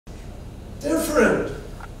different.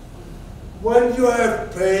 When you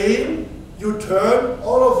have pain, you turn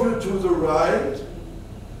all of you to the right.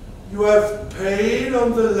 You have pain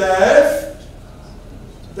on the left.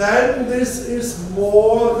 Then this is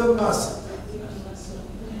more the muscle.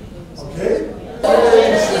 Okay?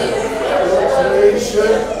 Rotation,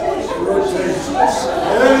 rotation.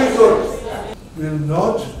 Very good. We'll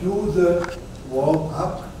not do the warm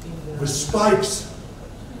up with spikes.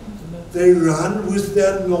 They run with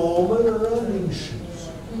their normal running shoes.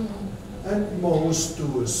 And most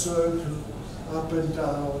do a circle, up and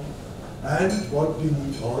down. And what we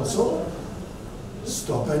need also,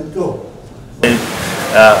 stop and go.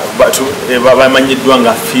 Bamanyiddwa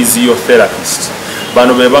nga physiotherapist.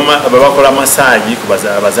 Bano bebakola massage ku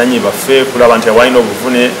bazanyi baffe kulaba nti awalina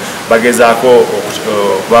obuvune bagezaako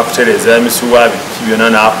bakutereeza emisuwa biki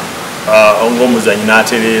byonna ng'omuzanyi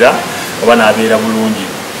n'atereera oba n'abeera bulungi.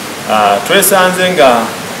 Twesanze nga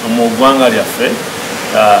mu ggwanga lyaffe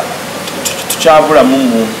tukyabulamu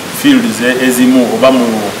mu fields ezimu oba mu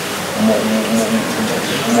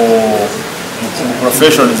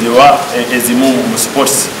professions ezimu mu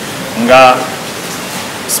sports nga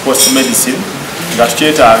sports medicine nga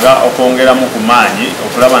tukyetaaga okwongeramu ku maanyi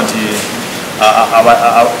okulaba nti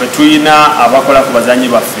betulina abakola ku bazanyi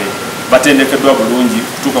baffe batendekeddwa bulungi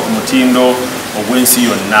kutuuka ku mutindo ogw'ensi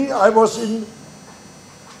yonna.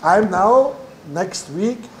 I'm now, next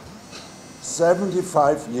week,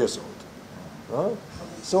 75 years old.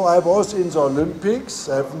 So I was in the Olympics,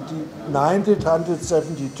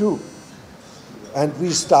 1972. And we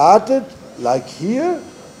started, like here,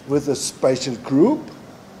 with a special group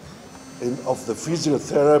of the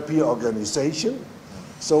physiotherapy organization.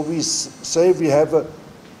 So we say we have a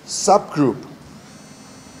subgroup.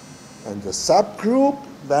 And the subgroup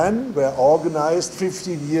then were organized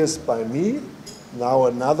 15 years by me. Now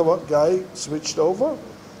another guy switched over.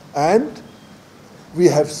 And we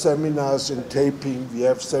have seminars in taping, we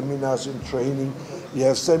have seminars in training, we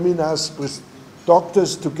have seminars with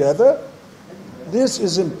doctors together. This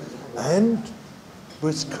is and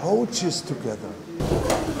with coaches together.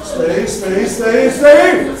 Stay, stay, stay,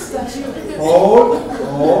 stay. Hold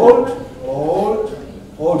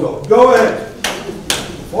on. Go ahead.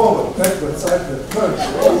 Forward, backward, sideward, turn.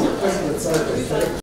 Forward, backward, sideward.